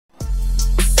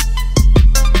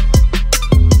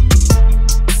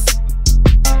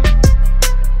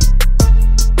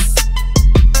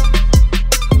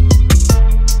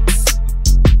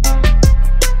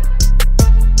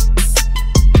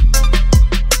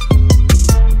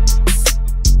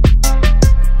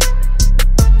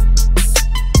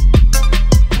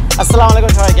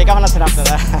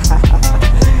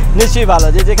অবশ্যই ভালো।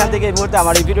 যে যেখান থেকে এই মুহূর্তে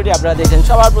আমার এই ভিডিওটি আপনারা দেখছেন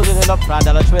সবার প্রতি হলো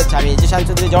প্রাণঢালা শুভেচ্ছা। আমি জিশান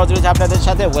চৌধুরী জর্জ রয়েছে আপনাদের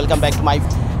সাথে। Welcome back to my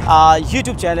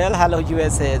YouTube channel hello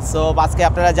USA. So আজকে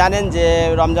আপনারা জানেন যে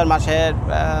রমজান মাসের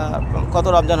কত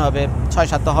রমজান হবে,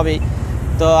 6-7 তো হবেই।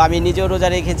 তো আমি নিজেও রোজা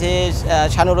রেখেছি,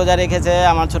 শানু রোজা রেখেছে,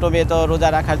 আমার ছোটো মেয়ে তো রোজা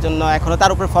রাখার জন্য এখনও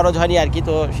তার উপর ফরজ হয়নি আর কি,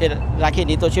 তো সে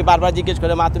রাখিনি। তো সে বারবার জিজ্ঞেস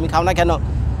করে, মা তুমি খাও না কেন?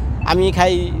 আমি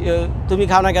খাই, তুমি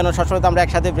খাও না কেন? সবসময় তো আমরা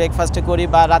একসাথে ব্রেকফাস্টে করি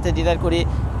বা রাতে ডিনার করি,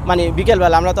 মানে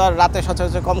বিকেলবেলা। আমরা তো আর রাতে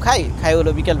সচরাচর কম খাই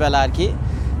হলো বিকেলবেলা আর কি।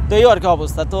 তো এই আর কি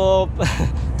অবস্থা।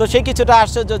 তো সে কিছুটা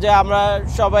আশ্চর্য যে আমরা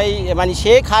সবাই, মানে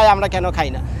সে খায়, আমরা কেন খাই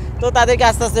না। তো তাদেরকে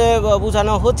আস্তে আস্তে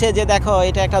বোঝানো হচ্ছে যে দেখো,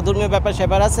 এটা একটা ধর্মীয় ব্যাপার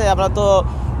স্যাপার আছে। আমরা তো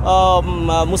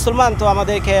মুসলমান, তো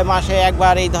আমাদেরকে মাসে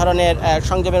একবার এই ধরনের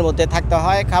সংযমের মধ্যে থাকতে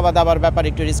হয়। খাবার দাবার ব্যাপার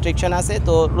একটু রিস্ট্রিকশন আছে।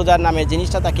 তো রোজার নামের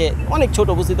জিনিসটা তাকে অনেক ছোট,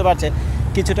 বুঝতে পারছেন,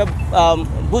 কিছুটা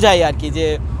বুঝাই আর কি, যে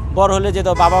বড় হলে যে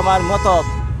তো বাবা মার মতো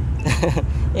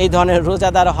এই ধরনের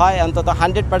রোজাদার হয়, অন্তত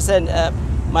 100%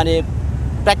 মানে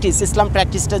ইসলাম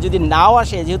প্র্যাকটিসটা যদি নাও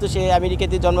আসে, যেহেতু সে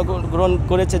আমেরিকাতে জন্মগ্রহণ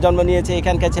করেছে, জন্ম নিয়েছে,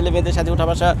 এখানকার ছেলে মেয়েদের সাথে উঠা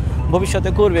বসা ভবিষ্যতে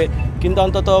করবে, কিন্তু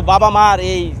অন্তত বাবা মার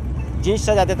এই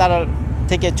জিনিসটা যাতে তার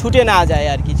থেকে ছুটে না যায়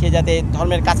আর কি, সে যাতে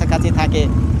ধর্মের কাছাকাছি থাকে,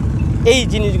 এই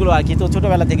জিনিসগুলো আর কি। তো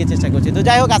ছোটোবেলা থেকে চেষ্টা করছি। তো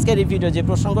যাই হোক, আজকের এই ভিডিও যে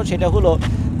প্রসঙ্গ সেটা হলো,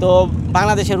 তো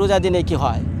বাংলাদেশের রোজার দিনে কি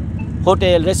হয়,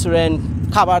 হোটেল রেস্টুরেন্ট,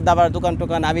 খাবার দাবার, দোকান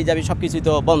টোকান, আবি যাবি সব কিছুই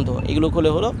তো বন্ধ। এগুলো খুলে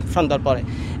হলো সন্ধ্যার পরে,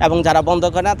 এবং যারা বন্ধ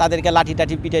করে না তাদেরকে লাঠি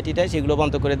টাঠি পিটায় সেগুলো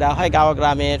বন্ধ করে দেওয়া হয়। গাঁও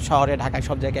গ্রামে, শহরে, ঢাকায়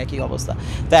সব জায়গায় একই অবস্থা।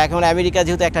 তো এখন আমেরিকা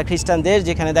যেহেতু একটা খ্রিস্টান দেশ,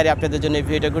 যেখানে দাঁড়িয়ে আপনাদের জন্য এই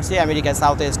ভিডিওটা করছি, আমেরিকার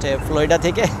সাউথ ওয়েস্টে ফ্লোরিডা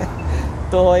থেকে।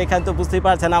 তো এখানে তো বুঝতেই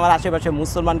পারছেন আমার আশেপাশে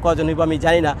মুসলমান কজন হইব আমি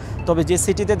জানি না, তবে যে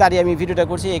সিটিতে দাঁড়িয়ে আমি ভিডিওটা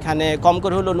করছি এখানে কম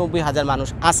করে হলো 90,000 মানুষ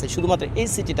আছে শুধুমাত্র এই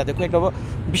সিটিটাতে। খুব একটা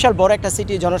বিশাল বড় একটা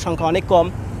সিটি, জনসংখ্যা অনেক কম।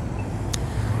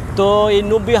 তো এই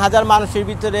 90,000 মানুষের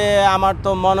ভিতরে আমার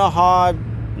তো মনে হয়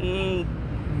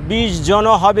 20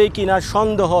 জনও হবে কি না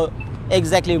সন্দেহ,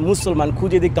 এক্স্যাক্টলি মুসলমান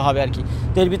খুঁজে দেখতে হবে আর কি।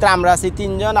 তো এর ভিতরে আমরা আছি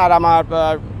 3 জন, আর আমার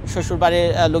শ্বশুরবাড়ির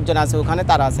লোকজন আছে ওখানে,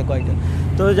 তারা আছে কয়েকজন।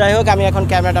 তো যাই হোক, আমি এখন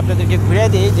ক্যামেরাটা আপনাদেরকে ঘুরে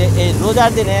দিই যে এই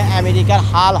রোজার দিনে আমেরিকার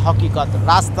হাল হকিকত,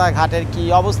 রাস্তাঘাটের কি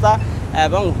অবস্থা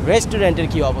এবং রেস্টুরেন্টের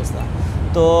কি অবস্থা।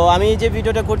 তো আমি যে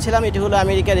ভিডিওটা করছিলাম এটি হলো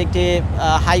আমেরিকার একটি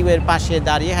হাইওয়ের পাশে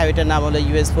দাঁড়িয়ে, হাইওয়েটার নাম হলো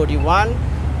US 41।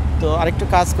 তো আরেকটু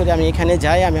কাজ করে আমি এখানে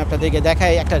যাই, আমি আপনাদেরকে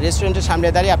দেখাই, একটা রেস্টুরেন্টের সামনে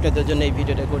দাঁড়িয়ে আপনাদের জন্য এই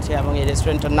ভিডিওটা করছি। এবং এই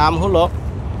রেস্টুরেন্টের নাম হলো,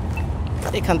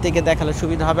 এখান থেকে দেখালে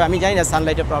সুবিধা হবে, আমি জানি না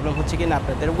সানলাইটের প্রবলেম হচ্ছে কি না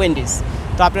আপনাদের, ওয়েন্ডিস।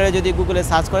 তো আপনারা যদি গুগলে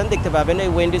সার্চ করেন দেখতে পাবেন, এই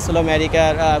ওয়েন্ডিস হলো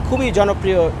আমেরিকার খুবই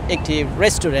জনপ্রিয় একটি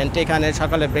রেস্টুরেন্ট। এখানে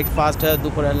সকালে ব্রেকফাস্ট,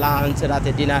 দুপুরে লাঞ্চ,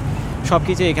 রাতে ডিনার সব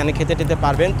কিছু এখানে খেতে টেতে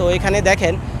পারবেন। তো এখানে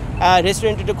দেখেন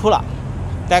রেস্টুরেন্টটি খোলা।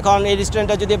 তো এখন এই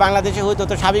রেস্টুরেন্টটা যদি বাংলাদেশে হইতো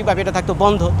তো স্বাভাবিকভাবে এটা থাকতো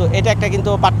বন্ধ। তো এটা একটা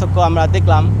কিন্তু পার্থক্য আমরা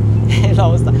দেখলাম এর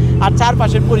অবস্থা। আর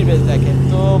চারপাশের পরিবেশ দেখেন,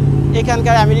 তো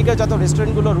এখানকার আমেরিকার যত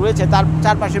রেস্টুরেন্টগুলো রয়েছে তার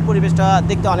চারপাশের পরিবেশটা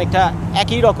দেখতে অনেকটা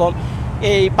একই রকম।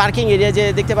 এই পার্কিং এরিয়া যে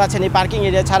দেখতে পাচ্ছেন, এই পার্কিং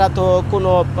এরিয়া ছাড়া তো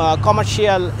কোনো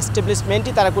কমার্শিয়াল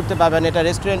এস্টাবলিশমেন্টই তারা করতে পারবেন। এটা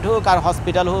রেস্টুরেন্ট হোক আর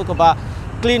হসপিটাল হোক বা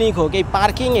ক্লিনিক হোক, এই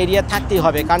পার্কিং এরিয়া থাকতেই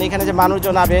হবে, কারণ এখানে যে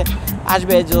মানুষজন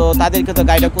আসবে যে তাদেরকে তো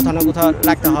গাড়িটা কোথাও না কোথাও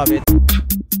রাখতে হবে।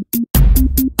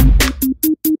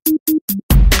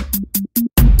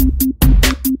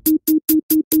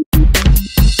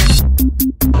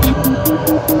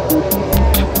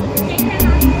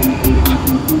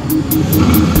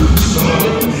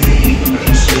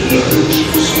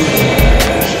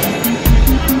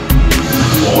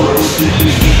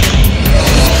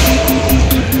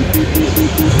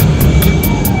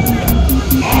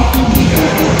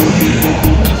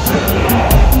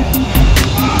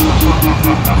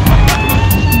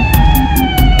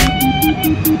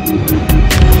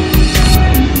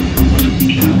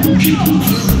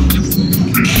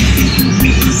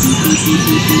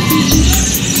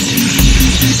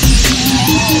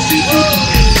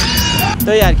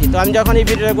 তো এই আর কি। তো আমি যখন এই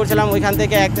ভিডিওটা করছিলাম ওইখান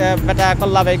থেকে এক বেটা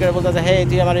কল্লা বাই করে বলতেছে, হে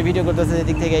তুই আমার এই ভিডিও করতেছে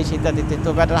এদিক থেকে এই শীতটা দিতে। তো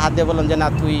বেটার হাত দিয়ে বললাম যে না,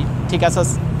 তুই ঠিক আছিস,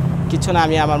 কিছু না,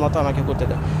 আমি আমার মতো আমাকে করতে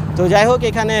দে। তো যাই হোক,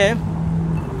 এখানে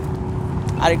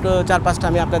আরেকটু 4-5টা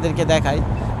আমি আপনাদেরকে দেখাই।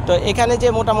 তো এখানে যে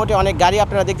মোটামুটি অনেক গাড়ি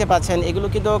আপনারা দেখতে পাচ্ছেন, এগুলো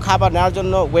কিন্তু খাবার নেওয়ার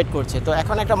জন্য ওয়েট করছে। তো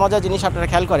এখন একটা মজার জিনিস আপনারা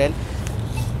খেয়াল করেন।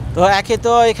 তো একে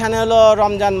তো এখানে হলো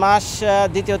রমজান মাস,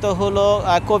 দ্বিতীয়ত হলো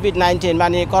কোভিড-19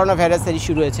 মানে করোনা ভাইরাসের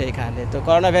ইস্যু রয়েছে এখানে। তো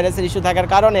করোনা ভাইরাসের ইস্যু থাকার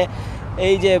কারণে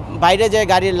এই যে বাইরে যে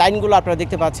গাড়ির লাইনগুলো আপনারা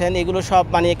দেখতে পাচ্ছেন, এগুলো সব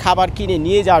মানে খাবার কিনে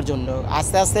নিয়ে যাওয়ার জন্য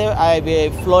আস্তে আস্তে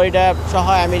ফ্লোরিডা সহ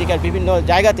আমেরিকার বিভিন্ন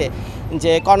জায়গাতে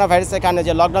যে করোনা ভাইরাসের কারণে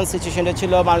যে লকডাউন সিচুয়েশনটা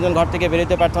ছিল, মানুষজন ঘর থেকে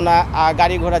বেরোতে পারতো না,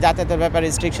 গাড়ি ঘোড়া যাতায়াতের ব্যাপারে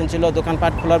রেস্ট্রিকশন ছিল,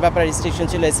 দোকানপাট খোলার ব্যাপারে রেস্ট্রিকশন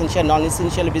ছিল, এসেনশিয়াল নন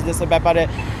এসেনশিয়াল বিজনেসের ব্যাপারে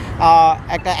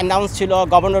একটা অ্যানাউন্স ছিল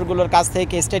গভর্নরগুলোর কাছ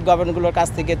থেকে, স্টেট গভর্নরগুলোর কাছ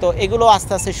থেকে। তো এগুলো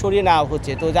আস্তে আস্তে সরিয়ে নেওয়া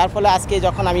হচ্ছে। তো যার ফলে আজকে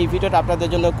যখন আমি ভিডিওটা আপনাদের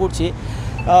জন্য করছি,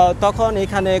 তখন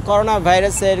এখানে করোনা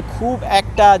ভাইরাসের খুব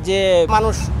একটা যে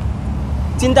মানুষ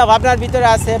চিন্তা ভাবনার ভিতরে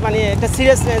আছে, মানে একটা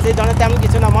সিরিয়াসনেস, এই ধরনের তেমন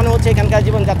কিছু না, মনে হচ্ছে এখানকার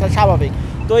জীবনযাত্রা স্বাভাবিক।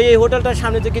 তো এই হোটেলটার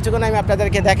সামনে তো কিছুক্ষণ আমি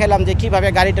আপনাদেরকে দেখালাম যে কীভাবে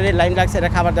গাড়িটারির লাইন লাগছে, এরা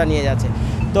খাবার দাওয়া নিয়ে যাচ্ছে।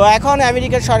 তো এখন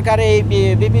আমেরিকার সরকার এই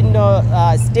বিভিন্ন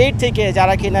স্টেট থেকে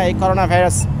যারা কিনা এই করোনা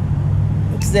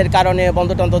ভাইরাসের কারণে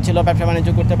বন্ধ টন্ধ ছিল, ব্যবসা বাণিজ্য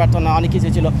করতে পারতো না, অনেক কিছু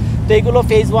ছিল, তো এগুলো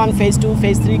ফেজ 1, ফেজ 2,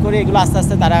 ফেজ 3 করে এগুলো আস্তে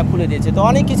আস্তে তারা খুলে দিয়েছে। তো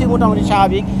অনেক কিছু মোটামুটি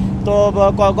স্বাভাবিক। তো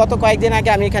গত কয়েকদিন আগে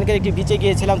আমি এখানকার একটি বিচে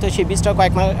গিয়েছিলাম। তো সেই বিচটা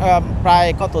প্রায়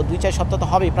 2-4 সপ্তাহ তো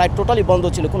হবেই, প্রায় টোটালি বন্ধ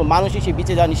ছিল, কোনো মানুষই সেই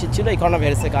বিচে যাওয়া নিষেধ ছিল এই করোনা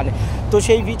ভাইরাসের কারণে। তো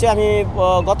সেই বিচে আমি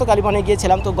গতকালই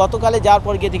গিয়েছিলাম। তো গতকালে যাওয়ার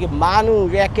পর গিয়ে থেকে মানুষ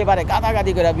একেবারে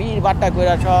গাদাগাদি করে, ভিড় বাট্টা করে,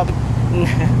 সব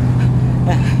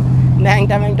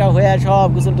ন্যাংটা হয়ে সব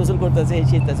গুসল টুসল করতেছে, এই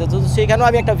শীততেছে। তো সেখানেও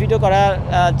আমি একটা ভিডিও করার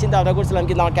চিন্তা ভাবনা করছিলাম,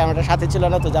 কিন্তু আমার ক্যামেরাটা সাথে ছিল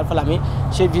না, তো যার ফলে আমি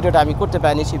সেই ভিডিওটা আমি করতে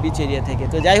পারিনি সেই বিচ এরিয়া থেকে।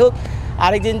 তো যাই হোক,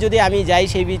 আরেকদিন যদি আমি যাই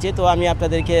সেই বিচে, তো আমি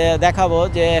আপনাদেরকে দেখাবো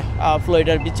যে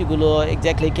ফ্লোরিডার বিচগুলো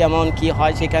এক্স্যাক্টলি কেমন কি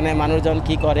হয়, সেখানে মানুষজন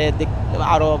কি করে,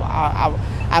 আরও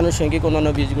আনুষঙ্গিক অন্যান্য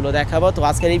বিচগুলো দেখাবো। তো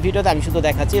আজকের এই ভিডিওতে আমি শুধু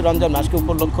দেখাচ্ছি রমজান মাসকে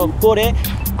উপলক্ষ করে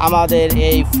আমাদের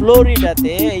এই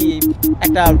ফ্লোরিডাতে এই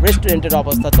একটা রেস্টুরেন্টের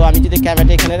অবস্থা। তো আমি যদি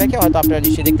ক্যামেরাটা এখানে রেখে, হয়তো আপনারা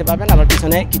নিশ্চয়ই দেখতে পাবেন আমার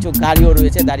পিছনে কিছু গাড়িও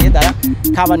রয়েছে দাঁড়িয়ে, তারা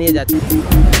খাবার নিয়ে যাচ্ছে।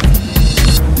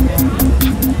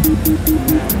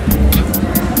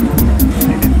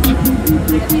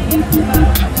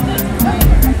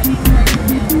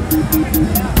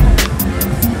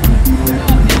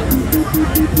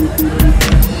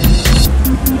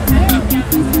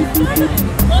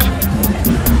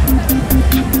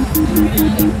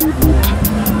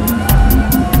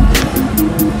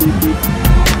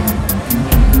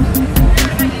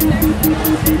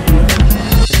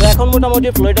 তো এখন মোটামুটি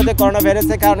ফ্লোরিডাতে করোনা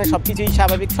ভাইরাসের কারণে সব কিছুই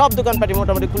স্বাভাবিক, সব দোকানপাটি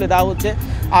মোটামুটি খুলে দেওয়া হচ্ছে।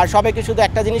 আর সবাইকে শুধু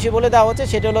একটা জিনিসই বলে দেওয়া হচ্ছে,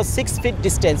 সেটা হলো 6 ফিট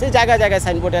ডিস্টেন্স। এই জায়গায় জায়গায়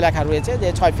সাইনবোর্ডে লেখা রয়েছে যে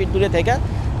 6 ফিট দূরে থেকে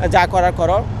যা করার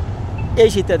করো, এই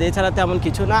শীতে। এছাড়া তেমন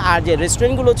কিছু না। আর যে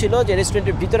রেস্টুরেন্টগুলো ছিল, যে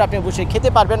রেস্টুরেন্টের ভিতরে আপনি বসে খেতে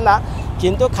পারবেন না,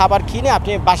 কিন্তু খাবার কিনে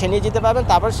আপনি বাসায় নিয়ে যেতে পারবেন,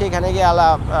 তারপর সেখানে গিয়ে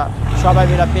সবাই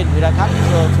মিলে পেট ভরা খান।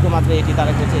 তো শুধুমাত্র এটি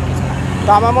তারা করছে, কিছু না।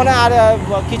 তো আমার মনে হয় আর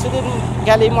কিছুদিন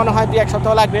গেলেই মনে হয় 2-1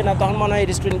 সপ্তাহ লাগবে না, তখন মনে হয় এই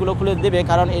রেস্টুরেন্টগুলো খুলে দেবে,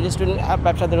 কারণ এই রেস্টুরেন্ট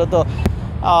ব্যবসাদেরও তো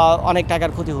অনেক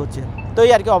টাকার ক্ষতি হচ্ছে। তো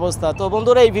এই আর কি অবস্থা। তো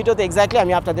বন্ধুরা, এই ভিডিওতে এক্স্যাক্টলি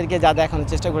আমি আপনাদেরকে যা দেখানোর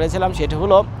চেষ্টা করেছিলাম সেটা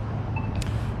হলো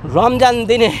রমজান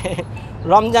দিনে,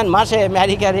 রমজান মাসে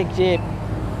আমেরিকার একটি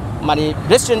মানে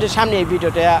রেস্টুরেন্টের সামনে এই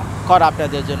ভিডিওটা করা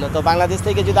আপনাদের জন্য। তো বাংলাদেশ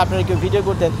থেকে যদি আপনারা কেউ ভিডিও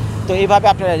করতেন, তো এইভাবে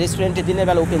আপনারা রেস্টুরেন্টে দিনের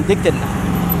বেলা ওপেন দেখতেন না,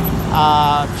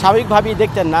 স্বাভাবিকভাবেই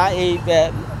দেখতেন না। এই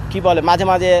কি বলে, মাঝে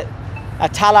মাঝে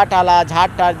ছালা টালা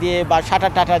ঝাড় টাড় দিয়ে বা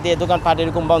শাটার টাটার দিয়ে দোকানপাট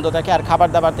এরকম বন্ধ থাকে, আর খাবার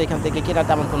দাবার তো এখান থেকে কেনার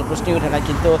তেমন কোনো প্রশ্নই ওঠে না।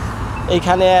 কিন্তু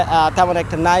এইখানে তেমন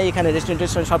একটা নাই, এখানে রেস্টুরেন্ট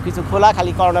সব কিছু খোলা,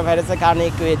 খালি করোনা ভাইরাসের কারণে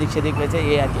একটু এদিক সেদিক হয়েছে,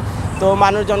 এই আর কি। তো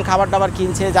মানুষজন খাবার দাবার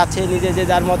কিনছে, যাচ্ছে নিজে যে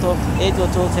যার মতো, এই তো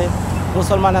চলছে।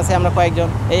 মুসলমান আছে আমরা কয়েকজন,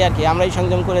 এই আর কি। আমরা এই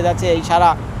সংযম করে যাচ্ছি, এই সারা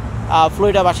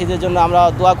ফ্লোরিডাবাসীদের জন্য আমরা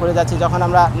দোয়া করে যাচ্ছি। যখন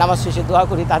আমরা নামাজ শেষে দোয়া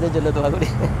করি, তাদের জন্য দোয়া করি,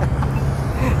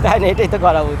 তাই না? এটাই তো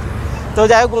করা উচিত। তো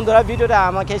যাই হোক বন্ধুরা, ভিডিওটা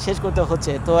আমাকে শেষ করতে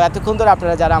হচ্ছে। তো এতক্ষণ ধরে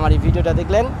আপনারা যারা আমার এই ভিডিওটা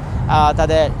দেখলেন,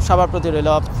 তাদের সবার প্রতি রইল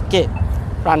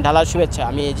প্রাণ ঢালার শুভেচ্ছা।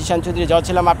 আমি জিশান চৌধুরী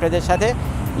ছিলাম আপনাদের সাথে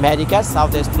আমেরিকার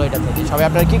সাউথ ওয়েস্ট ফ্লোরিডা থেকে। সবাই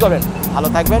আপনারা কী করবেন, ভালো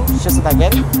থাকবেন, সুস্থ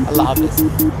থাকবেন, আল্লাহ হাফিজ।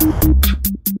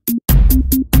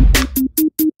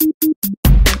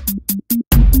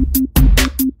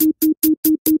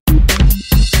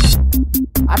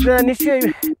 আপনারা নিশ্চয়ই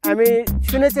আমি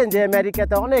শুনেছেন যে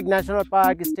আমেরিকাতে অনেক ন্যাশনাল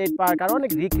পার্ক, স্টেট পার্ক আর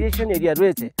অনেক রিক্রিয়েশন এরিয়া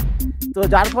রয়েছে। তো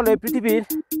যার ফলে পৃথিবীর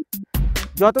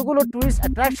যতগুলো ট্যুরিস্ট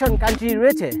অ্যাট্রাকশন কান্ট্রি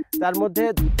রয়েছে, তার মধ্যে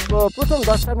প্রথম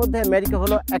 10টার মধ্যে আমেরিকা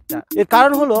হলো একটা। এর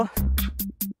কারণ হলো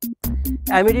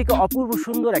আমেরিকা অপূর্ব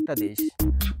সুন্দর একটা দেশ,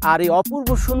 আর এই অপূর্ব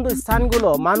সুন্দর স্থানগুলো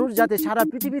মানুষ যাতে সারা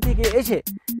পৃথিবী থেকে এসে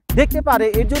দেখতে পারে,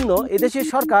 এর জন্য এদেশের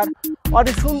সরকার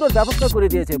অনেক সুন্দর ব্যবস্থা করে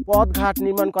দিয়েছে। পথঘাট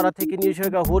নির্মাণ করা থেকে নিয়ে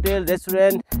হোটেল,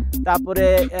 রেস্টুরেন্ট, তারপরে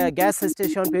গ্যাস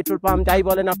স্টেশন, পেট্রোল পাম্প, যাই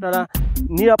বলেন আপনারা,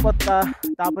 নিরাপত্তা,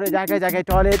 তারপরে জায়গায় জায়গায়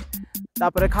টয়লেট,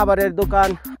 তারপরে খাবারের দোকান,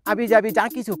 আবি যাবি যা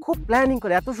কিছু খুব প্ল্যানিং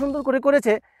করে এত সুন্দর করে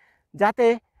করেছে, যাতে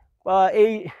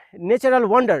এই ন্যাচারাল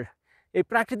ওয়ান্ডার, এই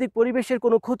প্রাকৃতিক পরিবেশের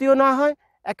কোনো ক্ষতিও না হয়,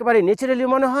 একেবারে ন্যাচারালি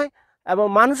মনে হয়, এবং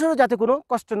মানুষেরও যাতে কোনো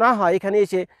কষ্ট না হয়। এখানে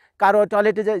এসে কারো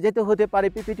টয়লেটে যেতে হতে পারে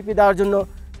পিপি দেওয়ার জন্য,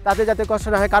 তাতে যাতে কষ্ট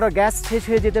না হয়, কারো গ্যাস শেষ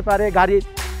হয়ে যেতে পারে গাড়ির,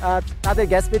 তাদের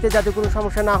গ্যাস পেতে যাতে কোনো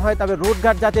সমস্যা না হয়, তবে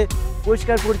রোডঘাট যাতে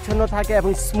পরিষ্কার পরিচ্ছন্ন থাকে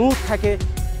এবং স্মুথ থাকে,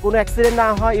 কোনো অ্যাক্সিডেন্ট না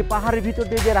হয়। এই পাহাড়ের ভিতর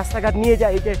দিয়ে যে রাস্তাঘাট নিয়ে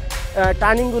যায়, এই যে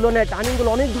টার্নিংগুলো নেয়, টার্নিংগুলো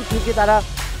অনেক দূর থেকে তারা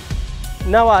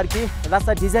নেওয়া আর কি,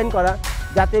 রাস্তা ডিজাইন করা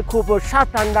যাতে খুব সাপ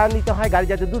টান্ডা নিতে হয়, গাড়ি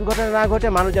যাতে দুর্ঘটনা না ঘটে,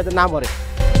 মানুষ যাতে না মরে।